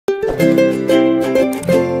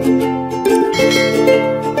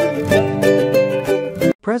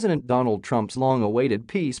President Donald Trump's long-awaited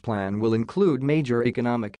peace plan will include major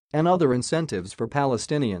economic and other incentives for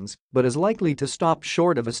Palestinians, but is likely to stop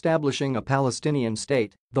short of establishing a Palestinian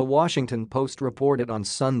state, The Washington Post reported on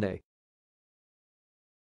Sunday.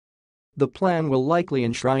 The plan will likely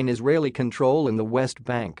enshrine Israeli control in the West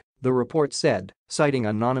Bank, the report said, citing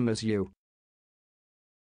anonymous U.S.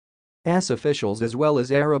 officials as well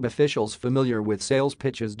as Arab officials familiar with sales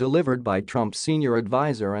pitches delivered by Trump's senior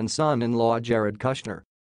advisor and son-in-law Jared Kushner.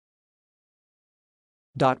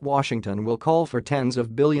 Washington will call for tens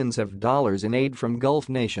of billions of dollars in aid from Gulf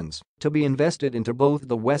nations to be invested into both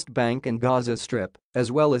the West Bank and Gaza Strip,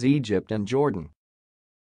 as well as Egypt and Jordan.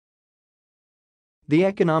 The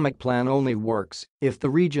economic plan only works if the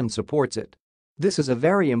region supports it. This is a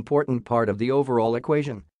very important part of the overall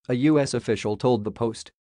equation, a U.S. official told the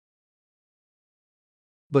Post.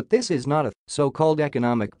 But this is not a so-called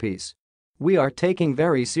economic peace. We are taking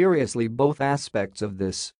very seriously both aspects of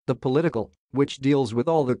this, the political, which deals with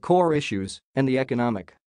all the core issues, and the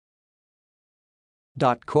economic.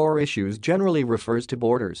 Core issues generally refers to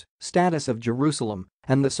borders, status of Jerusalem,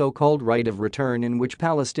 and the so-called right of return in which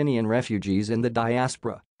Palestinian refugees in the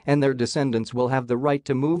diaspora and their descendants will have the right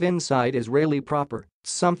to move inside Israeli proper,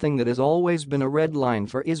 something that has always been a red line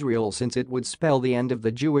for Israel since it would spell the end of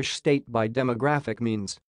the Jewish state by demographic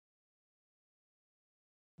means.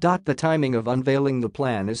 The timing of unveiling the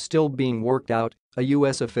plan is still being worked out, a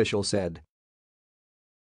U.S. official said.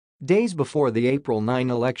 Days before the April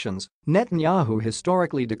 9 elections, Netanyahu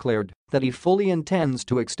historically declared that he fully intends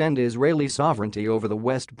to extend Israeli sovereignty over the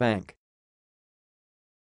West Bank.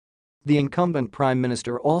 The incumbent prime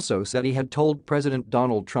minister also said he had told President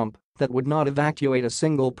Donald Trump that would not evacuate a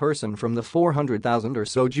single person from the 400,000 or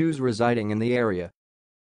so Jews residing in the area.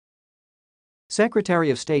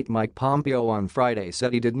 Secretary of State Mike Pompeo on Friday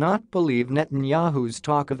said he did not believe Netanyahu's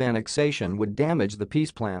talk of annexation would damage the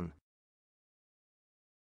peace plan.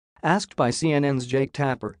 Asked by CNN's Jake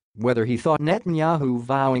Tapper whether he thought Netanyahu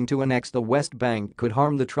vowing to annex the West Bank could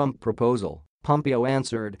harm the Trump proposal, Pompeo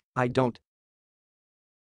answered, "I don't.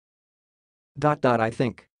 I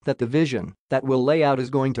think that the vision that we'll lay out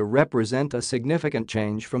is going to represent a significant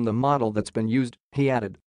change from the model that's been used," he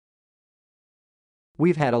added.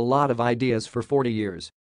 "We've had a lot of ideas for 40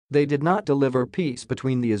 years. They did not deliver peace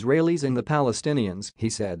between the Israelis and the Palestinians," he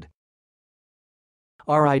said.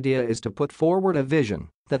 "Our idea is to put forward a vision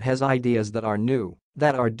that has ideas that are new,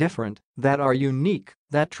 that are different, that are unique,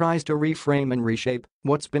 that tries to reframe and reshape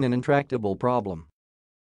what's been an intractable problem."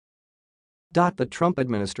 The Trump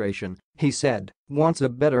administration, he said, wants a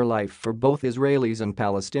better life for both Israelis and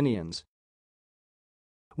Palestinians.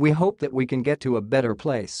 "We hope that we can get to a better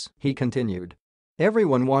place," he continued.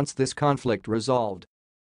 "Everyone wants this conflict resolved.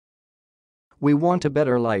 We want a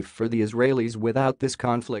better life for the Israelis without this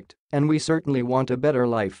conflict, and we certainly want a better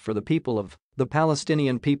life for the people of the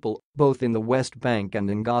Palestinian people, both in the West Bank and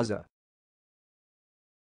in Gaza."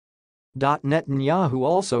 Netanyahu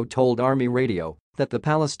also told Army Radio that the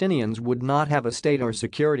Palestinians would not have a state or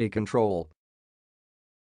security control.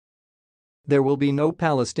 "There will be no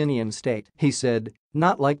Palestinian state," he said,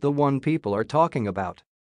 "not like the one people are talking about.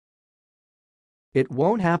 It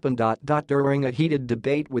won't happen." During a heated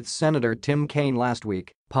debate with Senator Tim Kaine last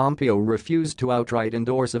week, Pompeo refused to outright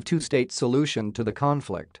endorse a two-state solution to the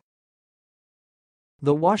conflict.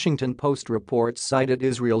 The Washington Post report cited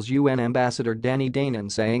Israel's UN ambassador Danny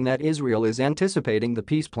Danon saying that Israel is anticipating the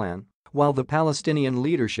peace plan, while the Palestinian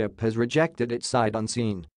leadership has rejected it sight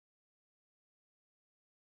unseen.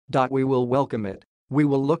 "We will welcome it. We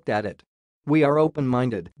will look at it. We are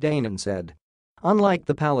open-minded," Danon said. "Unlike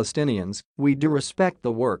the Palestinians, we do respect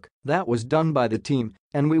the work that was done by the team,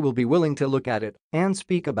 and we will be willing to look at it and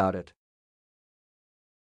speak about it."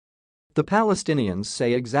 The Palestinians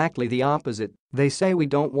say exactly the opposite. They say we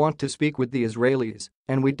don't want to speak with the Israelis,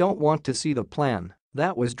 and we don't want to see the plan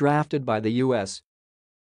that was drafted by the U.S.,